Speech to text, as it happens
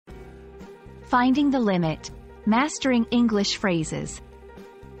Finding the limit. Mastering English phrases.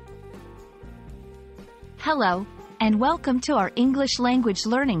 Hello, and welcome to our English language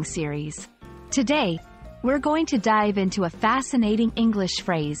learning series. Today, we're going to dive into a fascinating English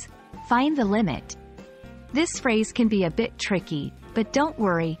phrase, find the limit. This phrase can be a bit tricky, but don't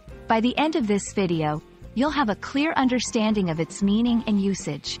worry, by the end of this video, you'll have a clear understanding of its meaning and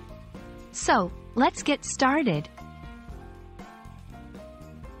usage. So, let's get started.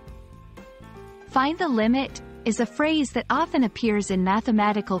 Find the limit is a phrase that often appears in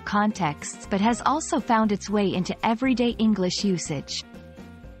mathematical contexts but has also found its way into everyday English usage.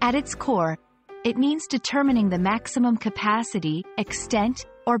 At its core, it means determining the maximum capacity, extent,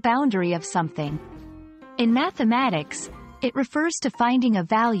 or boundary of something. In mathematics, it refers to finding a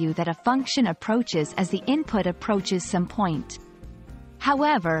value that a function approaches as the input approaches some point.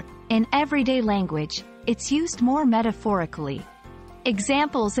 However, in everyday language, it's used more metaphorically.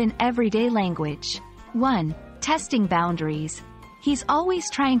 Examples in everyday language. 1. Testing boundaries. He's always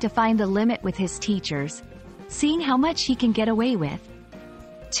trying to find the limit with his teachers, seeing how much he can get away with.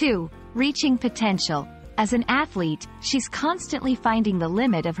 2. Reaching potential. As an athlete, she's constantly finding the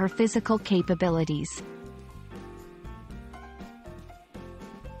limit of her physical capabilities.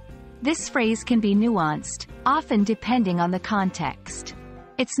 This phrase can be nuanced, often depending on the context.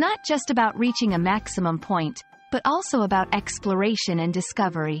 It's not just about reaching a maximum point, but also about exploration and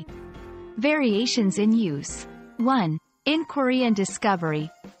discovery. Variations in use. 1. Inquiry and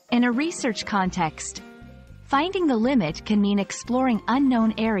discovery. In a research context, finding the limit can mean exploring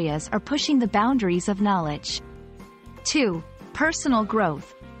unknown areas or pushing the boundaries of knowledge. 2. Personal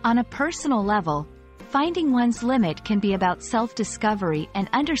growth. On a personal level, finding one's limit can be about self-discovery and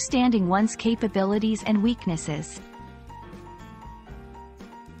understanding one's capabilities and weaknesses.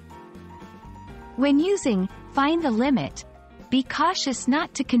 When using find the limit, be cautious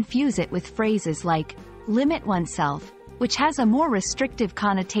not to confuse it with phrases like limit oneself, which has a more restrictive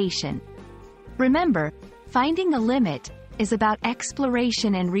connotation. Remember, finding the limit is about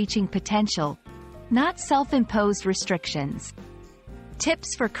exploration and reaching potential, not self-imposed restrictions.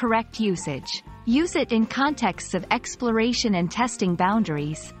 Tips for correct usage. Use it in contexts of exploration and testing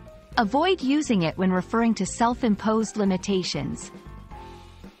boundaries. Avoid using it when referring to self-imposed limitations.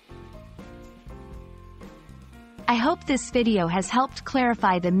 I hope this video has helped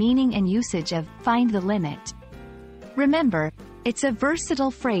clarify the meaning and usage of find the limit. Remember, it's a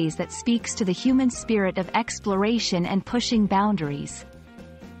versatile phrase that speaks to the human spirit of exploration and pushing boundaries.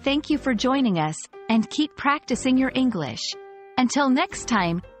 Thank you for joining us, and keep practicing your English. Until next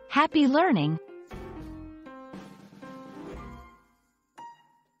time, happy learning!